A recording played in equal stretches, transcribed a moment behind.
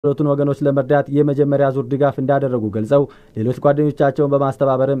ሁለቱን ወገኖች ለመርዳት የመጀመሪያ ዙር ድጋፍ እንዳደረጉ ገልጸው ሌሎች ጓደኞቻቸውን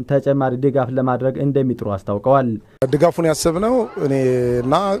በማስተባበርም ተጨማሪ ድጋፍ ለማድረግ እንደሚጥሩ አስታውቀዋል። ድጋፉን ያሰብነው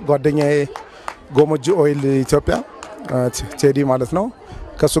እኔና ጓደኛዬ ጎሞጂ ኦይል ኢትዮጵያ ቴዲ ማለት ነው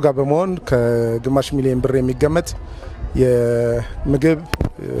ከሱ ጋር በመሆን ከግማሽ ሚሊዮን ብር የሚገመት የምግብ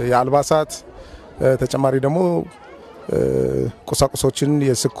የአልባሳት ተጨማሪ ደግሞ ቁሳቁሶችን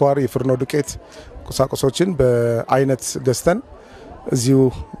የስኳር የፍርኖ ዱቄት ቁሳቁሶችን በአይነት ገዝተን እዚሁ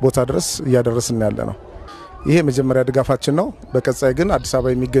ቦታ ድረስ ያደረስን ያለ ነው። ይሄ መጀመሪያ ድጋፋችን ነው። በቀጣይ ግን አዲስ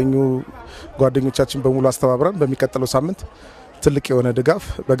አበባ የሚገኙ ጓደኞቻችን በሙሉ አስተባብረን በሚቀጥለው ሳምንት ትልቅ የሆነ ድጋፍ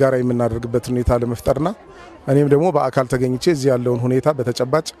በጋራ የምናደርግበት ሁኔታ ለመፍጠርና እኔም ደግሞ በአካል ተገኝቼ እዚህ ያለውን ሁኔታ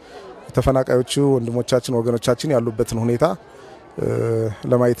በተጨባጭ ተፈናቃዮቹ ወንድሞቻችን ወገኖቻችን ያሉበትን ሁኔታ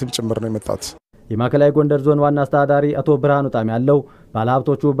ለማየትም ጭምር ነው የመጣሁት። የማዕከላዊ ጎንደር ዞን ዋና አስተዳዳሪ አቶ ብርሃኑ ጣም ያለው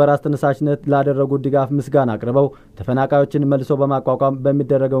ባለሀብቶቹ በራስ ተነሳሽነት ላደረጉት ድጋፍ ምስጋና አቅርበው ተፈናቃዮችን መልሶ በማቋቋም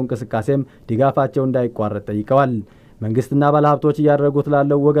በሚደረገው እንቅስቃሴም ድጋፋቸው እንዳይቋረጥ ጠይቀዋል። መንግስትና ባለሀብቶች ያደረጉት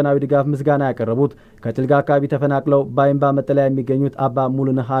ላለው ወገናዊ ድጋፍ ምስጋና ያቀረቡት ከጭልጋ አካባቢ ተፈናቅለው ባይምባ መጠለያ የሚገኙት አባ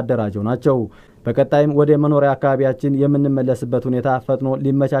ሙሉነህ አደራጀው ናቸው። በቀጣይም ወደ መኖሪያ አካባቢያችን የምንመለስበት ሁኔታ ፈጥኖ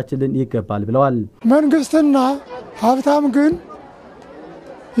ሊመቻችልን ይገባል ብለዋል። መንግስትና ሀብታም ግን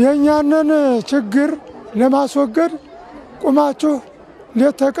የኛንን ችግር ለማስወገድ ቁማችሁ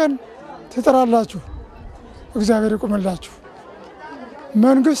ሌት ተቀን ትጥራላችሁ። እግዚአብሔር ይቁምላችሁ።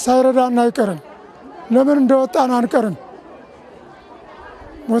 መንግስት ሳይረዳና አይቀርም። ለምን እንደወጣን አንቀርም።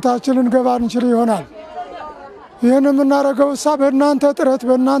 ሞታችንን ገባ እንችል ይሆናል። ይሄን የምናረገው በእናንተ ጥረት፣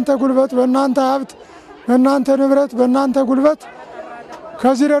 በእናንተ ጉልበት፣ በእናንተ ሀብት፣ በእናንተ ንብረት፣ በእናንተ ጉልበት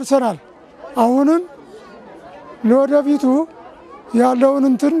ከዚህ ደርሰናል። አሁንም ለወደፊቱ ያለውን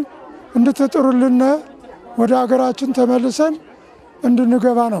እንድትጥሩልን ወደ ሀገራችን ተመልሰን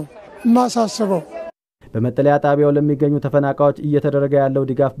እንድንገባ ነው ማሳስበው። በመጠለያ ጣቢያው ለሚገኙ ተፈናቃዮች እየተደረገ ያለው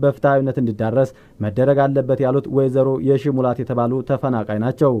ድጋፍ በፍትሃዊነት እንዲዳረስ መደረግ አለበት ያሉት ወይዘሮ የሽሙላት የተባሉ ተፈናቃይ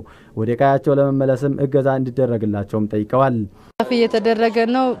ናቸው። ወደ ቀያቸው ለመመለስም እገዛ እንዲደረግላቸውም ጠይቀዋል። እየተደረገ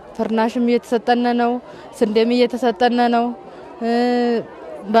ነው። ፍርናሽም እየተሰጠነ ነው። ስንዴም እየተሰጠነ ነው።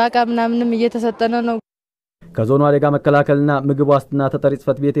 ባቃ ምናምንም እየተሰጠነ ነው። ከዞኑ አደጋ መከላከልና ምግብ ዋስትና ተጠሪ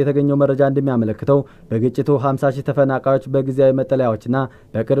ጽፈት ቤት የተገኘው መረጃ እንደሚያመለክተው በግጭቱ 50 ሺህ ተፈናቃዮች በጊዜያዊ መጠለያዎችና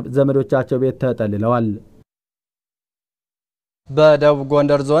በቅርብ ዘመዶቻቸው ቤት ተጠልለዋል። በደቡብ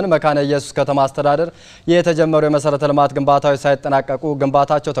ጎንደር ዞን መካነ ኢየሱስ ከተማ አስተዳደር የተጀመሩ የመሰረተ ልማት ግንባታዎች ሳይጠናቀቁ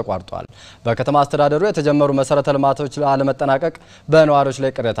ግንባታቸው ተቋርጧል። በከተማ አስተዳደሩ የተጀመሩ መሰረተ ልማቶች አለመጠናቀቅ በነዋሪዎች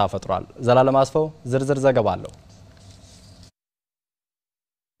ላይ ቅሬታ ፈጥሯል። ዘላለም አስፈው ዝርዝር ዘገባ አለው።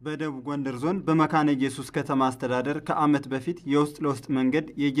 በደቡብ ጎንደር ዞን በመካነ ኢየሱስ ከተማ አስተዳደር ከዓመት በፊት የውስጥ ለውስጥ መንገድ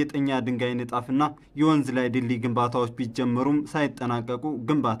የጌጠኛ ድንጋይ ንጣፍና የወንዝ ላይ ድልድይ ግንባታዎች ቢጀመሩም ሳይጠናቀቁ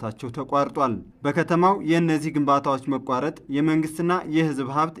ግንባታቸው ተቋርጧል። በከተማው የእነዚህ ግንባታዎች መቋረጥ የመንግስትና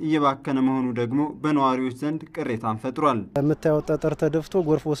የህዝብ ሀብት እየባከነ መሆኑ ደግሞ በነዋሪዎች ዘንድ ቅሬታን ፈጥሯል። የምታዩት ጠጠር ተደፍቶ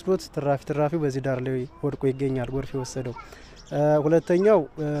ጎርፍ ወስዶት ትራፊው በዚህ ዳር ላይ ወድቆ ይገኛል። ጎርፍ የወሰደው ሁለተኛው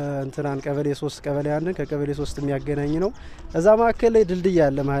እንትናን ቀበሌ 3 ቀበሌ 1 ከቀበሌ 3 የሚያገናኝ ነው። እዛ ማከለ ድልድይ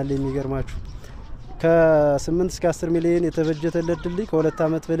ያለ መሃል ላይ የሚገርማችሁ ከ8 እስከ 10 ሚሊዮን የተበጀተለት ድልድይ ከሁለት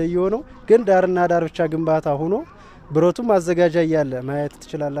አመት በላይ የሆነው ግን ዳርና ዳር ብቻ ግንባታ ሆኖ ብረቱም ማዘጋጃ ያለ ማየት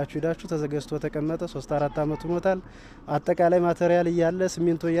ትችላላችሁ። ሄዳችሁ ተዘጋጅቶ ተቀመጠ 3-4 አመት ሆኖታል። አጠቃላይ ማቴሪያል ያለ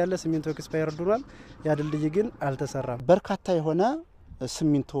ሲሚንቶ ኤክስፓየርድ ሆኗል። ያ ድልድይ ግን አልተሰራም። በርካታ የሆነ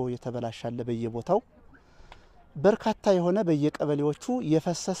ሲሚንቶ የተበላሻለ በየቦታው በርካታ የሆነ በየቀበሌዎቹ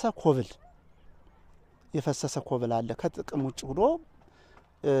የፈሰሰ ኮብል አለ። ከጥቅም ውጭ ሆኖ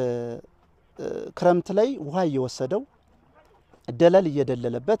ክረምት ላይ ውሃ እየወሰደው ደለል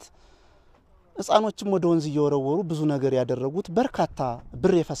እየደለለበት ህፃኖችም ወደ ወንዝ እየወረወሩ ብዙ ነገር ያደረጉት በርካታ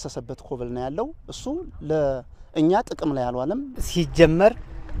ብር የፈሰሰበት ኮብል ነው ያለው። እሱ ለእኛ ጥቅም ላይ አልዋለም። ሲጀመር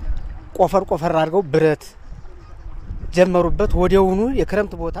ቆፈር አድርገው ብረት ጀመሩበት። ወዲያውኑ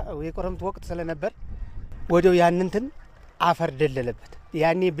የክረምት ወቅት ስለነበር ወዲያው ያንንትን አፈር ደለለበት።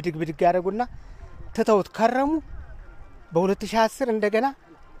 ያኔ ብድግ ያደረጉና ተተውት ከረሙ። በ2010 እንደገና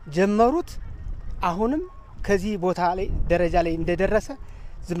ጀመሩት። አሁንም ከዚህ ቦታ ላይ ደረጃ ላይ እንደደረሰ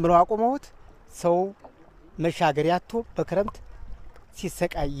ዝም ብለው አቆመውት። ሰው መሻገር ያጥቶ በክረምት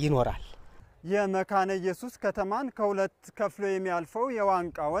ሲሰቃይ ይኖራል። የመካነ ኢየሱስ ከተማን ከሁለት ከፍሎ የሚያልፈው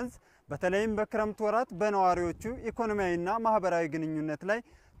የዋንቃ ወንዝ በተለይም በክረምት ወራት በነዋሪዎቹ ኢኮኖሚያዊና ማህበራዊ ግንኙነት ላይ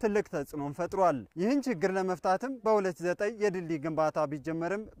ትልቅ ተጽዕኖን ፈጥሯል። ይህን ችግር ለመፍታትም በ2009 የድልድይ ግንባታ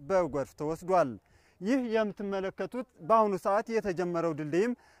ቢጀመርም በጎርፍ ተወስዷል። ይህ የምትመለከቱት በአሁኑ ሰዓት የተጀመረው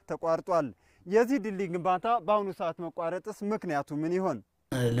ድልድይም ተቋርጧል። የዚህ ድልድይ ግንባታ በአሁኑ ሰዓት መቋረጥስ ምክንያቱ ምን ይሆን?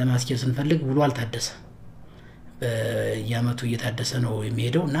 ለማስኬድ ስንፈልግ ውሎ አልታደሰ። በየአመቱ እየታደሰ ነው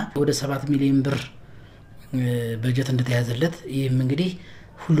የሚሄደውና ወደ 7 ሚሊዮን ብር በጀት እንደተያዘለት ይህም እንግዲህ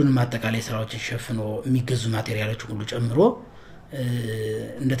ሁሉንም አጠቃላይ ስራዎችን ሸፍኖ የሚገዙ ማቴሪያሎች ሁሉ ጨምሮ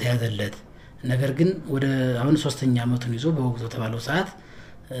እንደተያዘለት ነገር ግን ወደ አሁን 3ኛ ዓመቱን ይዞ በወቅቱ ተባለው ሰዓት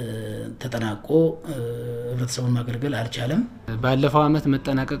ተጠናቆ ህብረተሰቡን ማገልገል አልቻለም። ባለፈው ዓመት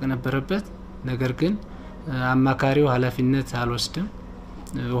መጠናቀቅ ነበረበት። ነገር ግን አማካሪው ኃላፊነት አልወስድም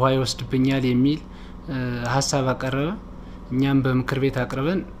ውሃ ይወስድብኛል የሚል ሐሳብ አቀረበ። እኛም በምክር ቤት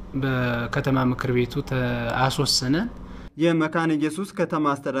አቅርበን በከተማ ምክር ቤቱ አስወሰነን። የመካነ ኢየሱስ ከተማ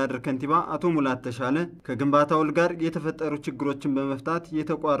አስተዳደር ከንቲባ አቶ ሙላት ተሻለ ከግንባታው ጋር የተፈጠሩ ችግሮችን በመፍታት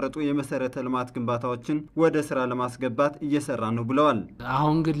የተቋረጡ የመሰረተ ልማት ግንባታዎችን ወደ ስራ ለማስገባት እየሰራ ነው ብለዋል።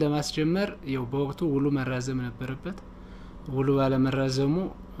 አሁን ግን ለማስጀመር ያው በወቅቱ ውሉ መራዘም ነበረበት። ውሉ ባለመራዘሙ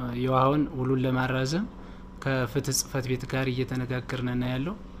የዋውን ውሉን ለማራዘም ከፍትህ ጽፈት ቤት ጋር እየተነጋገርነና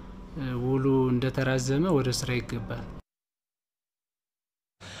ያለው ውሉ እንደተራዘመ ወደ ስራ ይገባል።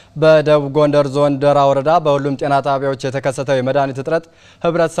 በደቡብ ጎንደር ዞን ደራ ወረዳ በሁሉም ጤና ጣቢያዎች የተከሰተው የመድኃኒት እጥረት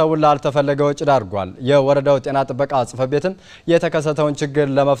ህብረተሰቡን ላልተፈለገ ወጪ ዳርጓል። የወረዳው ጤና ጥበቃ ጽፈት ቤትም የተከሰተውን ችግር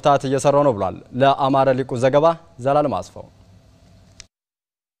ለመፍታት እየሰራው ነው ብሏል። ለአማረ ሊቁ ዘገባ ዘላለም አስፋው።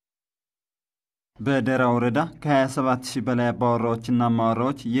 በደራ ወረዳ ከ27000 በላይ አባወራዎችና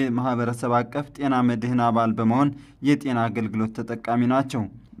ማወራዎች የማህበረሰብ አቀፍ ጤና መድህን አባል በመሆን የጤና አገልግሎት ተጠቃሚ ናቸው።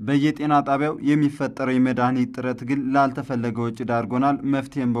 በየጤና ጣቢያው የሚፈጠረው የመድኃኒት እጥረት ግን ላልተፈለገ ወጪ ዳርጎናል፣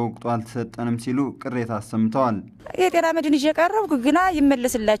 መፍትሄም በወቅቱ አልተሰጠንም ሲሉ ቅሬታ አሰምተዋል። የጤና መድህን እየቀረብኩ ግና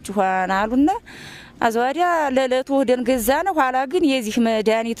ይመለስላችኋል አሉና አዘዋዲያ ለለቱ ወደን ገዛነ። ኋላ ግን የዚህ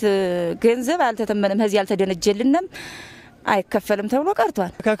መድኃኒት ገንዘብ አልተተመነም፣ ህዚ አልተደነጀልንም፣ አይከፈልም ተብሎ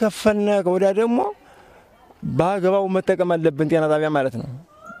ቀርቷል። ከከፈልና ወዳ ደግሞ ባገባው መጠቀም አለብን ጤና ጣቢያ ማለት ነው።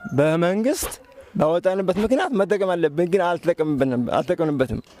 በመንግስት ባወጣንበት ምክንያት መጠቀም አለብን፣ ግን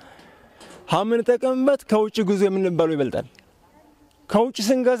አልተጠቀምንበትም። ሀምን ተጠቀምበት ከውጭ ጉዞ የምንባለው ይበልጣል። ከውጭ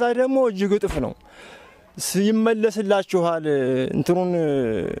ስንገዛ ደግሞ እጅግ እጥፍ ነው። ይመለስላችኋል እንትሩን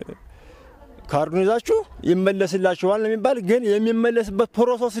ካርዱን ይዛችሁ ይመለስላችኋል ነው የሚባል፣ ግን የሚመለስበት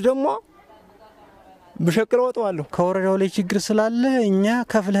ፕሮሰስ ደግሞ በሸክለው ወጣዋለሁ። ከወረዳው ላይ ችግር ስላለ እኛ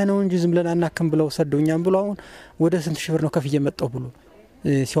ከፍለህ ነው እንጂ ዝም ብለን አናከም ብለው ሰደውኛም ብለው አሁን ወደ ስንት ሺህ ብር ነው ከፍዬ መጣው ብሎ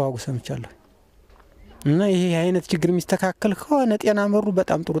ሲዋጉ ሰምቻለሁ። እና ይሄ አይነት ችግር የሚስተካከል ከሆነ ጤና መሩ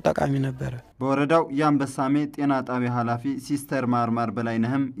በጣም ጥሩ ጠቃሚ ነበር። በወረዳው ያንበሳሜ ጤና ጣቢያ ኃላፊ ሲስተር ማርማር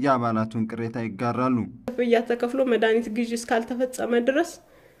በላይነህም የአባላቱን ቅሬታ ይጋራሉ። በያተከፍሎ መድኃኒት ግዢ እስካልተፈጸመ ድረስ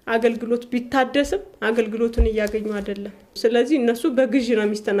አገልግሎት ቢታደስም አገልግሎቱን እያገኙ አይደለም። ስለዚህ እነሱ በግዢ ነው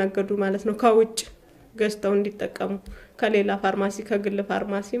የሚስተናገዱ ማለት ነው፣ ከውጭ ገዝተው እንዲጠቀሙ ከሌላ ፋርማሲ ከግል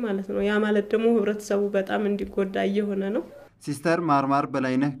ፋርማሲ ማለት ነው። ያ ማለት ደግሞ ህብረተሰቡ በጣም እንዲጎዳ እየሆነ ነው። ሲስተር ማርማር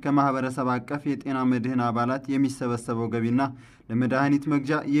በላይነህ ከማህበረሰብ አቀፍ የጤና መድህን አባላት የሚሰበሰበው ገቢና ለመድኃኒት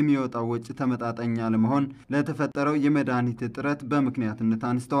መግዣ የሚወጣው ወጪ ተመጣጣኝ አለመሆን ለተፈጠረው የመድኃኒት እጥረት በምክንያትነት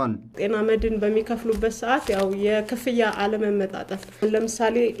አንስተዋል። ጤና መድህን በሚከፍሉበት ሰዓት ያው የክፍያ አለመመጣጠን፣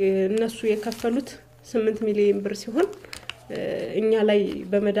 ለምሳሌ እነሱ የከፈሉት 8 ሚሊዮን ብር ሲሆን እኛ ላይ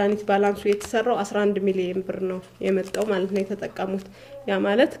በመድኃኒት ባላንሱ የተሰራው 11 ሚሊዮን ብር ነው የመጣው ማለት ነው የተጠቀሙት። ያ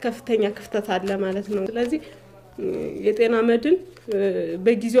ማለት ከፍተኛ ክፍተት አለ ማለት ነው። ስለዚህ የጤና መድህን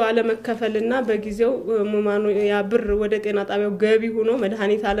በጊዜው አለመከፈልና በጊዜው ሙማኑ ያ ብር ወደ ጤና ጣቢያው ገቢ ሆኖ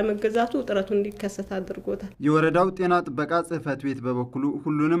መድኃኒት አለመገዛቱ ጥረቱ እንዲከሰት አድርጎታል። የወረዳው ጤና ጥበቃ ጽህፈት ቤት በበኩሉ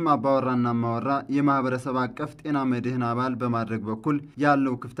ሁሉንም አባወራና ማወራ የማህበረሰብ አቀፍ ጤና መድህን አባል በማድረግ በኩል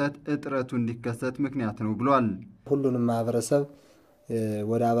ያለው ክፍተት እጥረቱ እንዲከሰት ምክንያት ነው ብሏል። ሁሉንም ማህበረሰብ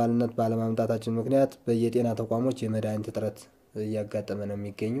ወደ አባልነት ባለማምጣታችን ምክንያት በየጤና ተቋሞች የመድኃኒት እጥረት እያጋጠመ ነው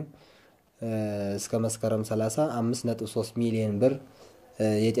የሚገኘው። እስከ መስከረም 30 5.3 ሚሊዮን ብር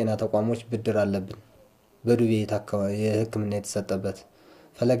የጤና ተቋሞች ብድር አለብን። በዱቤ የህክምና የተሰጠበት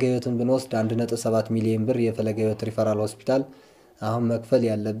ፈለገ ህይወትን ብንወስድ 1.7 ሚሊዮን ብር የፈለገ ህይወት ሪፈራል ሆስፒታል አሁን መክፈል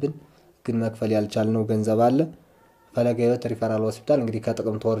ያለብን ግን መክፈል ያልቻልነው ገንዘብ አለ። ፈለገ ህይወት ሪፈራል ሆስፒታል እንግዲህ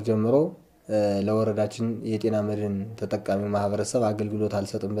ከጥቅምት ወር ጀምሮ ለወረዳችን የጤና መድህን ተጠቃሚ ማህበረሰብ አገልግሎት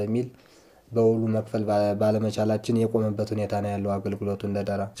አልሰጥም በሚል በውሉ መክፈል ባለመቻላችን የቆመበት ሁኔታ ነው ያለው አገልግሎቱ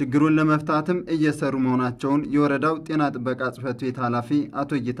እንደደራ። ችግሩን ለመፍታትም እየሰሩ መሆናቸውን የወረዳው ጤና ጥበቃ ጽፈት ቤት ኃላፊ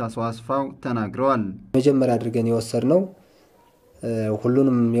አቶ ጌታሰው አስፋው ተናግረዋል። መጀመሪያ አድርገን የወሰድነው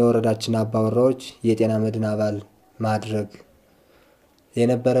ሁሉንም የወረዳችን አባወራዎች የጤና መድህን አባል ማድረግ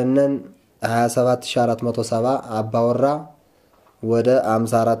የነበረንን 27470 አባወራ ወደ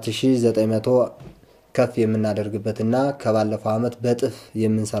 54900 ከፍ የምናደርግበትና ከባለፈው አመት በጥፍ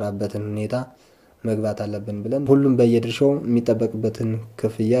የምንሰራበትን ሁኔታ መግባት አለብን ብለን ሁሉም በየድርሻው የሚጠበቅበትን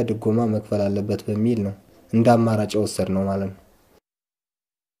ክፍያ ድጎማ መክፈል አለበት በሚል ነው እንደ አማራጭ ወሰድነው ማለት ነው።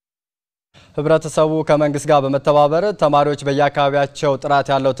 ህብረተሰቡ ከመንግስት ጋር በመተባበር ተማሪዎች በየአካባቢያቸው ጥራት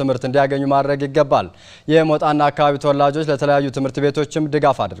ያለው ትምህርት እንዲያገኙ ማድረግ ይገባል። የሞጣና አካባቢ ተወላጆች ለተለያዩ ትምህርት ቤቶችም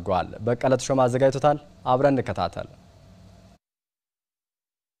ድጋፍ አድርገዋል። በቀለ ተሾማ አዘጋጅቶታል። አብረን እንከታተል።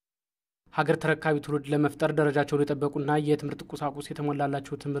 ሀገር ተረካቢ ትውልድ ለመፍጠር ደረጃቸውን የጠበቁና የትምህርት ቁሳቁስ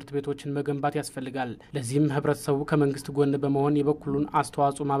የተሞላላቸው ትምህርት ቤቶችን መገንባት ያስፈልጋል። ለዚህም ህብረተሰቡ ከመንግስት ጎን በመሆን የበኩሉን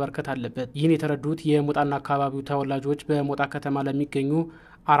አስተዋጽኦ ማበርከት አለበት። ይህን የተረዱት የሞጣና አካባቢው ተወላጆች በሞጣ ከተማ ለሚገኙ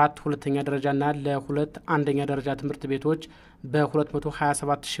 4 ሁለተኛ ደረጃና ለ2 አንደኛ ደረጃ ትምህርት ቤቶች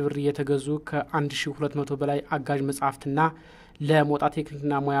በ227 ሺህ ብር የተገዙ ከ1200 በላይ አጋዥ መጻሕፍትና ለሞጣ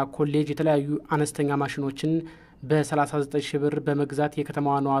ቴክኒክና ሙያ ኮሌጅ የተለያዩ አነስተኛ ማሽኖችን በ39 ሺህ ብር በመግዛት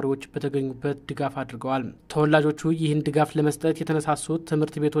የከተማዋ ነዋሪዎች በተገኙበት ድጋፍ አድርገዋል። ተወላጆቹ ይህን ድጋፍ ለመስጠት የተነሳሱት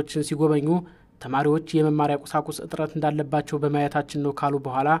ትምህርት ቤቶችን ሲጎበኙ ተማሪዎች የመማሪያ ቁሳቁስ እጥረት እንዳለባቸው በማየታችን ነው ካሉ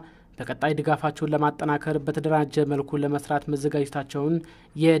በኋላ በቀጣይ ድጋፋቸውን ለማጠናከር በተደራጀ መልኩ ለመስራት መዘጋጀታቸውን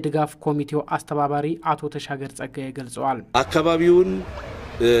የድጋፍ ኮሚቴው አስተባባሪ አቶ ተሻገር ጸጋዬ ገልጸዋል። አካባቢውን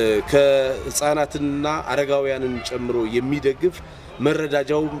ከህፃናትና አረጋውያንን ጨምሮ የሚደግፍ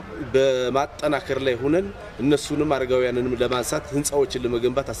መረዳጃው በማጠናከር ላይ ሆነን እነሱንም አረጋውያንንም ለማንሳት ህንጻዎችን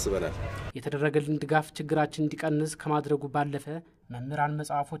ለመገንባት አስበናል። የተደረገልን ድጋፍ ችግራችን እንዲቀንስ ከማድረጉ ባለፈ መምህራን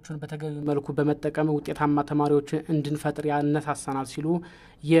መጽሐፎቹን በተገቢ መልኩ በመጠቀም ውጤታማ ተማሪዎችን እንድንፈጥር ያነሳሳናል ሲሉ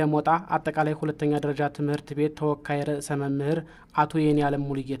የሞጣ አጠቃላይ ሁለተኛ ደረጃ ትምህርት ቤት ተወካይ ርዕሰ መምህር አቶ የኔዓለም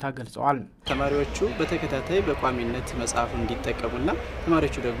ሙሉጌታ ገልጸዋል። ተማሪዎቹ በተከታታይ በቋሚነት መጽሐፍ እንዲጠቀሙና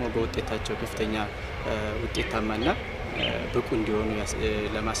ተማሪዎቹ ደግሞ በውጤታቸው ከፍተኛ ውጤታማና ብቁ እንዲሆኑ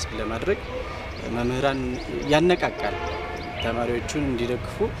ለማድረግ መምህራን ያነቃቃል። ተማሪዎቹን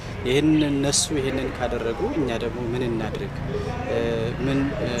እንዲደግፉ እነሱ ይሄንን ካደረጉ እኛ ደግሞ ምን እናድርግ ምን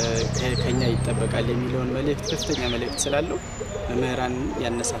ከኛ ይጠበቃል የሚለውን መልእክት ከፍተኛ መልእክት ስላለው መምህራን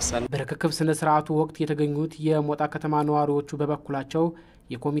ያነሳሳል። በርክክብ ስነ ስርዓቱ ወቅት የተገኙት የሞጣ ከተማ ነዋሪዎቹ በበኩላቸው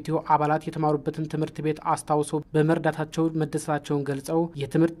የኮሚቴው አባላት የተማሩበትን ትምህርት ቤት አስታውሰው በመርዳታቸው መደሰታቸውን ገልጸው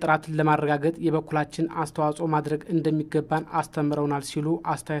የትምህርት ጥራትን ለማረጋገጥ የበኩላችን አስተዋጽኦ ማድረግ እንደሚገባን አስተምረውናል ሲሉ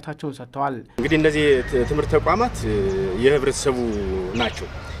አስተያየታቸውን ሰጥተዋል። እንግዲህ እነዚህ ትምህርት ተቋማት የህብረተሰቡ ናቸው።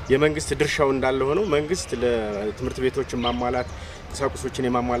 የመንግስት ድርሻው እንዳለ ሆኖ መንግስት ለትምህርት ቤቶችን ማሟላት ቁሳቁሶችን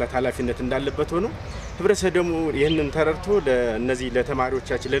የማሟላት ኃላፊነት እንዳለበት ሆኖ ህብረተሰቡ ደግሞ ይህንን ተረድቶ ለነዚህ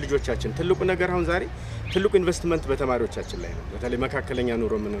ለተማሪዎቻችን ለልጆቻችን ትልቁ ነገር አሁን ዛሬ ትልቁ ኢንቨስትመንት በተማሪዎቻችን ላይ ነው፣ በተለይ መካከለኛ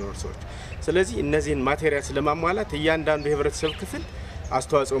ኑሮ የምንኖር ሰዎች። ስለዚህ እነዚህን ማቴሪያል ስለማሟላት እያንዳንዱ የህብረተሰብ ክፍል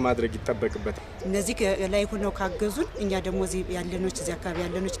አስተዋጽኦ ማድረግ ይጠበቅበታል። እነዚህ ላይ ሆነው ካገዙን እኛ ደግሞ እዚህ ያለኖች እዚህ አካባቢ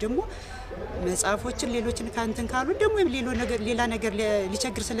ያለኖች ደግሞ መጽሐፎችን ሌሎችን ካንተን ካሉ ደግሞ ሌላ ነገር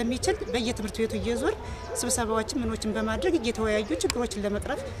ሊቸግር ስለሚችል በየትምህርት ቤቱ እየዞር ስብሰባዎችን ምኖችን በማድረግ እየተወያዩ ችግሮችን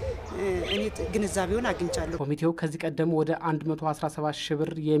ለመቅረፍ እኔ ግንዛቤውን አግኝቻለሁ። ኮሚቴው ከዚህ ቀደም ወደ 117 ሺህ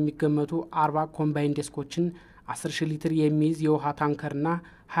ብር የሚገመቱ 40 ኮምባይን ዴስኮችን 10 ሺህ ሊትር የሚይዝ የውሃ ታንከርና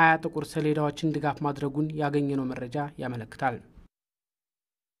 20 ጥቁር ሰሌዳዎችን ድጋፍ ማድረጉን ያገኘነው መረጃ ያመለክታል።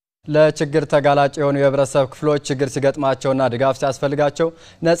 ለችግር ተጋላጭ የሆኑ የህብረተሰብ ክፍሎች ችግር ሲገጥማቸውና ድጋፍ ሲያስፈልጋቸው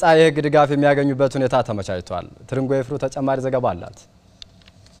ነፃ የህግ ድጋፍ የሚያገኙበት ሁኔታ ተመቻችቷል። ትርንጎ ይፍሩ ተጨማሪ ዘገባ አላት።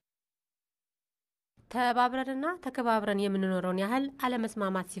 ተባብረንና ተከባብረን የምንኖረውን ያህል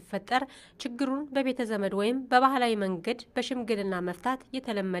አለመስማማት ሲፈጠር ችግሩን በቤተ ዘመድ ወይም በባህላዊ መንገድ በሽምግልና መፍታት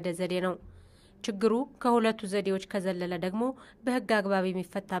የተለመደ ዘዴ ነው። ችግሩ ከሁለቱ ዘዴዎች ከዘለለ ደግሞ በህግ አግባብ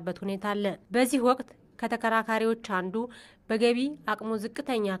የሚፈታበት ሁኔታ አለ። በዚህ ወቅት ከተከራካሪዎች አንዱ በገቢ አቅሙ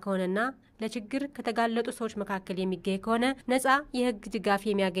ዝቅተኛ ከሆነና ለችግር ከተጋለጡ ሰዎች መካከል የሚገኝ ከሆነ ነፃ የህግ ድጋፍ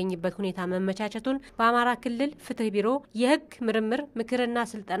የሚያገኝበት ሁኔታ መመቻቸቱን በአማራ ክልል ፍትህ ቢሮ የህግ ምርምር ምክርና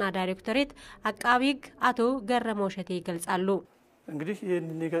ስልጠና ዳይሬክቶሬት አቃቢ ህግ አቶ ገረመው ሸቴ ይገልጻሉ። እንግዲህ ይህን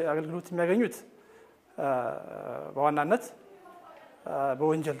አገልግሎት የሚያገኙት በዋናነት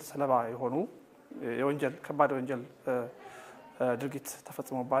በወንጀል ሰለባ የሆኑ የወንጀል ከባድ ወንጀል ድርጊት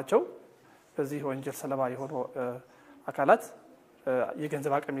ተፈጽሞባቸው በዚህ ወንጀል ሰለባ የሆኑ አካላት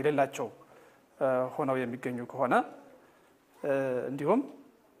የገንዘብ አቅም የሌላቸው ሆነው የሚገኙ ከሆነ እንዲሁም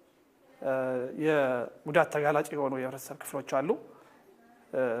የጉዳት ተጋላጭ የሆኑ የህብረተሰብ ክፍሎች አሉ።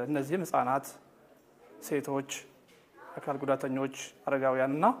 እነዚህም ህፃናት፣ ሴቶች፣ አካል ጉዳተኞች፣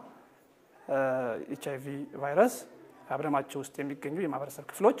 አረጋውያንና HIV ቫይረስ አብረማቸው ውስጥ የሚገኙ የማህበረሰብ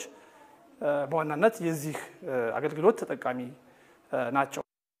ክፍሎች በዋናነት የዚህ አገልግሎት ተጠቃሚ ናቸው።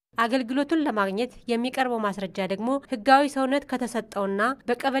 አገልግሎቱን ለማግኘት የሚቀርበው ማስረጃ ደግሞ ህጋዊ ሰውነት ከተሰጠውና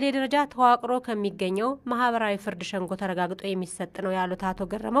በቀበሌ ደረጃ ተዋቅሮ ከሚገኘው ማህበራዊ ፍርድ ሸንጎ ተረጋግጦ የሚሰጥ ነው ያሉት አቶ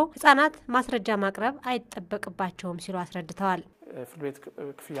ገረመው ህፃናት ማስረጃ ማቅረብ አይጠበቅባቸውም ሲሉ አስረድተዋል። ፍርድ ቤት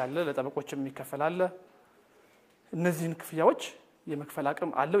ክፍያ አለ፣ ለጠበቆች የሚከፈል አለ። እነዚህን ክፍያዎች የመክፈል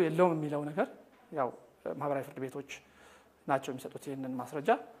አቅም አለው የለውም የሚለው ነገር ያው ማህበራዊ ፍርድ ቤቶች ናቸው የሚሰጡት ይህንን ማስረጃ።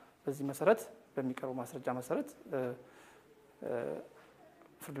 በዚህ መሰረት በሚቀርቡ ማስረጃ መሰረት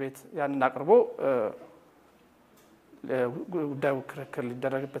ፍርድ ቤት ያንን አቅርቦ ጉዳዩ ክርክር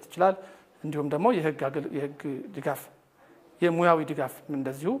ሊደረግበት ይችላል። እንዲሁም ደግሞ የህግ ድጋፍ የሙያዊ ድጋፍ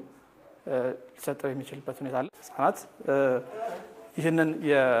እንደዚሁ ሊሰጠው የሚችልበት ሁኔታ አለ። ህፃናት ይህንን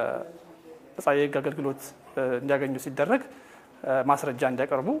ነፃ የህግ አገልግሎት እንዲያገኙ ሲደረግ ማስረጃ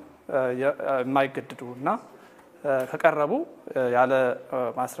እንዲያቀርቡ የማይገድዱና ከቀረቡ ያለ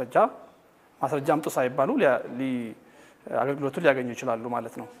ማስረጃ አምጡ ሳይባሉ አገልግሎቱን ሊያገኙ ይችላሉ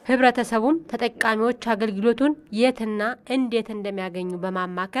ማለት ነው። ህብረተሰቡም ተጠቃሚዎች አገልግሎቱን የትና እንዴት እንደሚያገኙ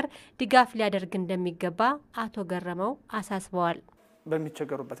በማማከር ድጋፍ ሊያደርግ እንደሚገባ አቶ ገረመው አሳስበዋል።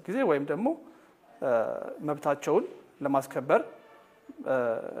 በሚቸገሩበት ጊዜ ወይም ደግሞ መብታቸውን ለማስከበር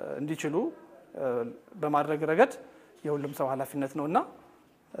እንዲችሉ በማድረግ ረገድ የሁሉም ሰው ኃላፊነት ነውና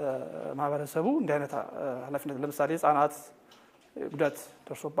ማህበረሰቡ እንዲህ አይነት ኃላፊነት ለምሳሌ ህፃናት ጉዳት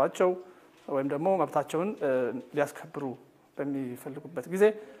ደርሶባቸው ወይም ደግሞ መብታቸውን ሊያስከብሩ በሚፈልጉበት ጊዜ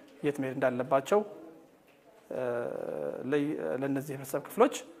የት መሄድ እንዳለባቸው ለነዚህ ህብረተሰብ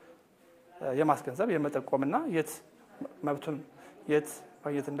ክፍሎች የማስገንዘብ የመጠቆምና የት መብቱን የት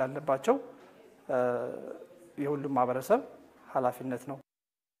ማግኘት እንዳለባቸው የሁሉም ማህበረሰብ ኃላፊነት ነው።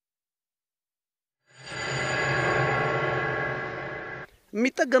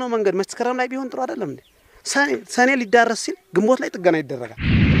 የሚጠገነው መንገድ መስከረም ላይ ቢሆን ጥሩ አይደለም እንዴ? ሰኔ ሊዳረስ ሲል ግንቦት ላይ ጥገና ይደረጋል።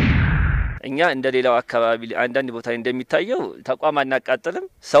 እኛ እንደሌላው አካባቢ አንዳንድ ቦታ እንደሚታየው ተቋም አናቃጥልም፣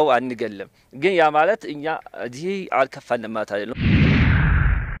 ሰው አንገልም። ግን ያ ማለት እኛ እዚህ አልከፋንም ማለት አይደለም።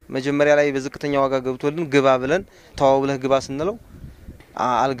 መጀመሪያ ላይ በዝቅተኛ ዋጋ ገብቶልን ግባ ብለን ተዋውለህ ግባ ስንለው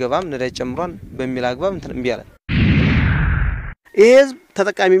አልገባም ነዳጅ ጨምሯን በሚል አግባብ እንትን እምቢ አለ። ይሄ ህዝብ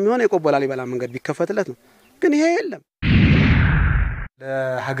ተጠቃሚ የሚሆነው የቆቦ ላሊበላ መንገድ ቢከፈትለት ነው። ግን ይሄ የለም።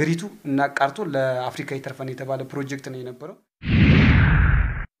 ለሀገሪቱ እናቃርቶ ለአፍሪካ ይተርፈን የተባለ ፕሮጀክት ነው የነበረው።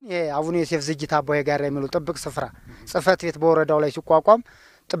 የአቡነ ዮሴፍ ዝግጅት አባይ ጋር የሚሉ ጥብቅ ስፍራ ጽፈት ቤት በወረዳው ላይ ሲቋቋም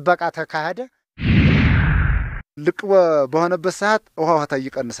ጥበቃ ተካሄደ። ልቅ በሆነበት ሰዓት ውሃው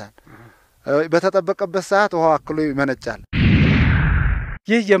ይቀንሳል፣ በተጠበቀበት ሰዓት ውሃው አክሎ ይመነጫል።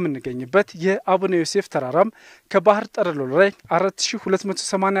 ይህ የምንገኝበት የአቡነ ዮሴፍ ተራራም ከባህር ጠለሉ ላይ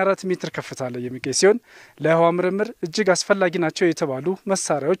 4284 ሜትር ከፍታ ላይ የሚገኝ ሲሆን ለህዋ ምርምር እጅግ አስፈላጊ ናቸው የተባሉ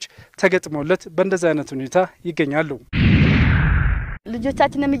መሳሪያዎች ተገጥመውለት በእንደዚህ አይነት ሁኔታ ይገኛሉ።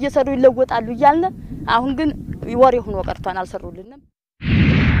 ልጆቻችንም እየሰሩ ይለወጣሉ እያልን አሁን ግን ወሬ ሆኖ ቀርቷን አልሰሩልንም።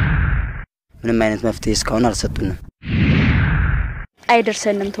 ምንም አይነት መፍትሄ እስካሁን አልሰጡንም።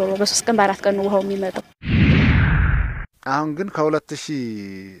 አይደርሰንም ቶሎ በ3 ቀን በ4 ቀን ውሃው የሚመጣው። አሁን ግን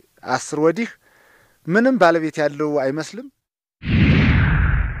ከ2010 ወዲህ ምንም ባለቤት ያለው አይመስልም።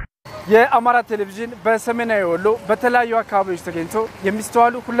 የአማራ ቴሌቪዥን በሰሜናዊ ወሎ በተለያዩ አካባቢዎች ተገኝቶ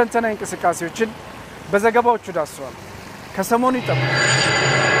የሚስተዋሉ ሁለንተናዊ እንቅስቃሴዎችን በዘገባዎቹ ዳስሷል። ከሰሞኑ ይጠብቁ።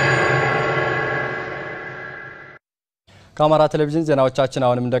 ከአማራ ቴሌቪዥን ዜናዎቻችን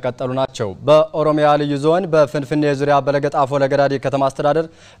አሁንም እንደቀጠሉ ናቸው። በኦሮሚያ ልዩ ዞን በፍንፍኔ ዙሪያ በለገጣፎ ለገዳዲ ከተማ አስተዳደር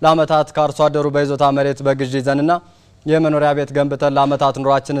ለአመታት ከአርሶ አደሩ በይዞታ መሬት በግዢ ይዘንና የመኖሪያ ቤት ገንብተን ለአመታት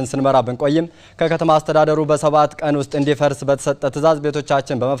ኑሯችንን ስንመራ ብንቆይም ከከተማ አስተዳደሩ በ7 ቀን ውስጥ እንዲፈርስ በተሰጠ ትዕዛዝ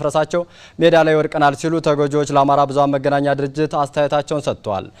ቤቶቻችን በመፍረሳቸው ሜዳ ላይ ወድቀናል ሲሉ ተጎጂዎች ለአማራ ብዙሃን መገናኛ ድርጅት አስተያየታቸውን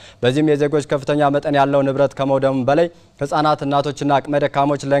ሰጥተዋል። በዚህም የዜጎች ከፍተኛ መጠን ያለው ንብረት ከመውደሙ በላይ ህፃናት፣ እናቶችና አቅመ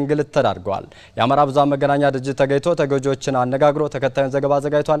ደካሞች ለእንግልት ተዳርገዋል። የአማራ ብዙሃን መገናኛ ድርጅት ተገኝቶ ተጎጂዎችን አነጋግሮ ተከታዩን ዘገባ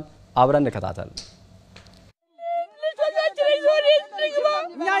አዘጋጅቷል። አብረን እንከታተል።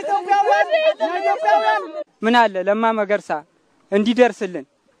 ምን አለ ለማ መገርሳ እንዲደርስልን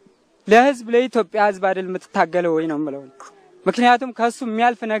ለህዝብ ለኢትዮጵያ ህዝብ አይደል የምትታገለው ወይ ነው ማለት ነው። ምክንያቱም ከሱ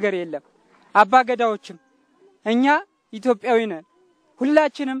የሚያልፍ ነገር የለም። አባገዳዎችም እኛ ኢትዮጵያዊ ነን፣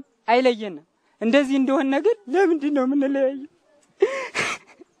 ሁላችንም አይለየንም። እንደዚህ እንደሆነ ነገር ለምንድን ነው የምንለያየው?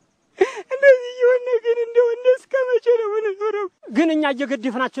 እንደዚህ የሆነ ነገር እንደሆነ እስከመቼ ነው የምንኖረው? ግን እኛ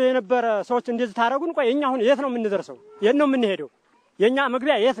እየገደፍናቸው የነበረ ሰዎች እንደዚህ ታረጉን። ቆይ እኛ አሁን የት ነው የምንደርሰው? የት ነው የምንሄደው? የኛ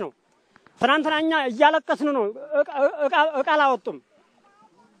መግቢያ የት ነው? ትናንትናኛ እያለቀስን ነው። እቃ አላወጡም።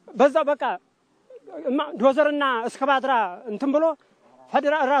 በዛ በቃ ዶዘርና እስከባድራ እንትን ብሎ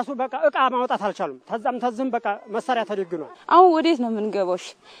ፈድራ ራሱ በቃ እቃ ማውጣት አልቻሉም። ተዛም ተዝም በቃ መሳሪያ ተደግኗል። አሁን ወዴት ነው የምንገባው?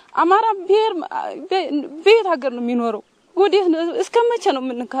 አማራ ብሔር ቤት ሀገር ነው የሚኖረው። ወዴት ነው እስከመቼ ነው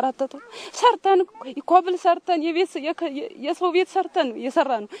የምንከራተተው? ሰርተን ኮብል ሰርተን የሰው ቤት ሰርተን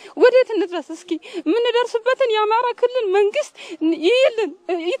እየሰራ ነው። ወዴት እንድረስ? እስኪ ምን ደርስበትን የአማራ ክልል መንግስት ይይልን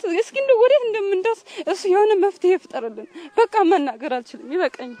እስኪ እንደ ወዴት እንደምንደርስ እሱ የሆነ መፍትሄ ይፍጠርልን። በቃ መናገር አልችልም፣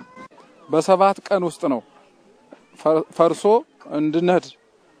 ይበቃኝ። በ7 ቀን ውስጥ ነው ፈርሶ እንድንሄድ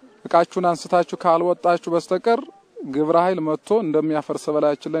እቃችሁን አንስታችሁ ካልወጣችሁ በስተቀር ግብረ ኃይል መጥቶ እንደሚያፈርስ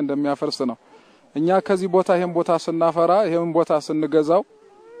በላያችን ላይ እንደሚያፈርስ ነው። እኛ ከዚህ ቦታ ይሄን ቦታ ስናፈራ ይሄን ቦታ ስንገዛው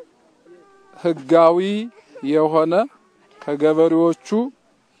ህጋዊ የሆነ ከገበሬዎቹ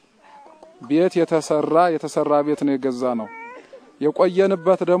ቤት የተሰራ ቤት ነው የገዛ ነው።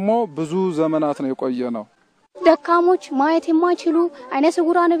 የቆየንበት ደግሞ ብዙ ዘመናት ነው የቆየ ነው። ደካሞች ማየት የማይችሉ አይነ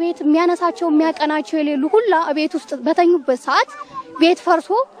ስውራን ቤት የሚያነሳቸው የሚያቀናቸው የሌሉ ሁላ ቤት ውስጥ በተኙበት ሰዓት ቤት ፈርሶ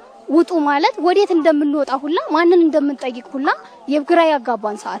ውጡ ማለት ወዴት እንደምንወጣ ሁላ ማንን እንደምንጠይቅ ሁላ የግራ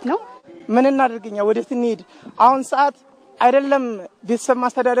ያጋባን ሰዓት ነው። ምን እናድርግኛ ወዴት እንሂድ? አሁን ሰዓት አይደለም ቤተሰብ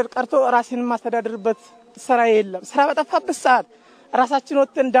ማስተዳደር ቀርቶ ራስን ማስተዳደርበት ስራ የለም። ስራ በጠፋበት ሰዓት ራሳችን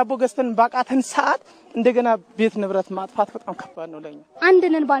ወጥተን ዳቦ ገዝተን ባቃተን ሰዓት እንደገና ቤት ንብረት ማጥፋት በጣም ከባድ ነው ለኛ።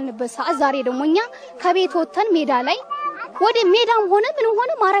 አንድነን ባልንበት ሰዓት ዛሬ ደሞኛ ከቤት ወጥተን ሜዳ ላይ ወደ ሜዳም ሆነ ምንም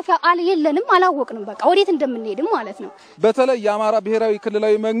ሆነ ማረፊያ የለንም፣ አላወቅንም በቃ ወዴት እንደምንሄድም ማለት ነው። በተለይ የአማራ ብሔራዊ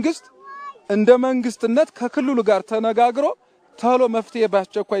ክልላዊ መንግስት እንደ መንግስትነት ከክልሉ ጋር ተነጋግሮ ቶሎ መፍትሄ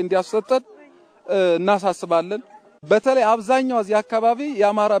ባስቸኳይ እንዲያሰጠን እናሳስባለን። በተለይ አብዛኛው እዚህ አካባቢ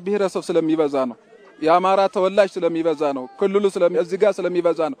የአማራ ብሔረሰብ ስለሚበዛ ነው፣ የአማራ ተወላጅ ስለሚበዛ ነው፣ ክልሉ እዚህ ጋር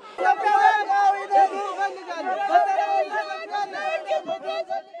ስለሚበዛ ነው።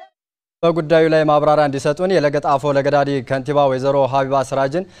 በጉዳዩ ላይ ማብራሪያ እንዲሰጡን የለገጣፎ ለገዳዲ ከንቲባ ወይዘሮ ሀቢባ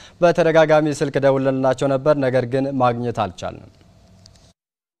ስራጅን በተደጋጋሚ ስልክ ደውለንላቸው ነበር፣ ነገር ግን ማግኘት አልቻልንም።